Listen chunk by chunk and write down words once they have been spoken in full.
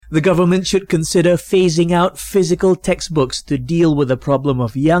The government should consider phasing out physical textbooks to deal with the problem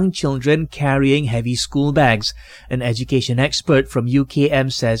of young children carrying heavy school bags. An education expert from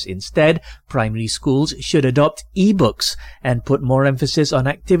UKM says instead, primary schools should adopt e-books and put more emphasis on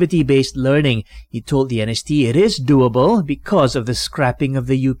activity-based learning. He told the NST it is doable because of the scrapping of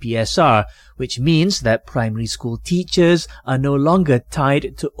the UPSR, which means that primary school teachers are no longer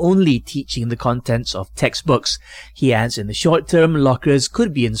tied to only teaching the contents of textbooks. He adds in the short term, lockers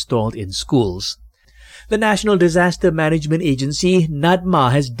could be installed in schools. The National Disaster Management Agency,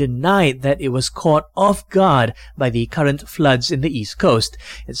 NADMA, has denied that it was caught off guard by the current floods in the East Coast.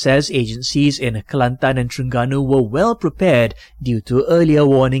 It says agencies in Kelantan and Terengganu were well prepared due to earlier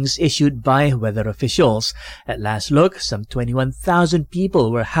warnings issued by weather officials. At last look, some 21,000 people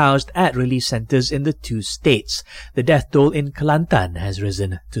were housed at relief centers in the two states. The death toll in Kelantan has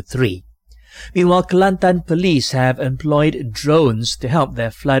risen to 3. Meanwhile, Kelantan police have employed drones to help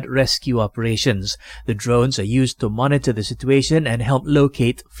their flood rescue operations. The drones are used to monitor the situation and help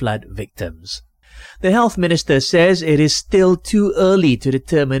locate flood victims. The health minister says it is still too early to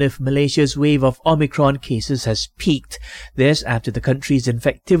determine if Malaysia's wave of Omicron cases has peaked. This after the country's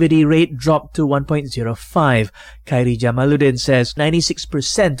infectivity rate dropped to 1.05. Khairi Jamaluddin says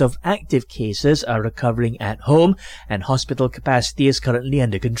 96% of active cases are recovering at home and hospital capacity is currently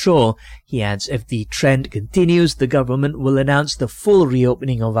under control. He adds if the trend continues, the government will announce the full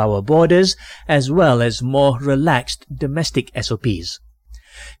reopening of our borders as well as more relaxed domestic SOPs.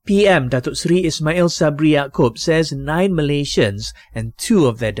 PM Datuk Seri Ismail Sabri Yaakob says 9 Malaysians and 2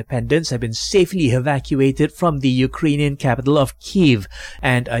 of their dependents have been safely evacuated from the Ukrainian capital of Kyiv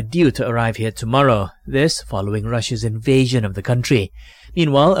and are due to arrive here tomorrow. This following Russia's invasion of the country.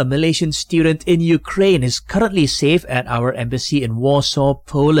 Meanwhile, a Malaysian student in Ukraine is currently safe at our embassy in Warsaw,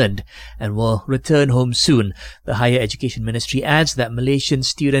 Poland, and will return home soon. The Higher Education Ministry adds that Malaysian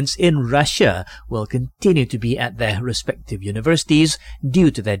students in Russia will continue to be at their respective universities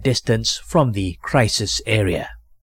due to their distance from the crisis area.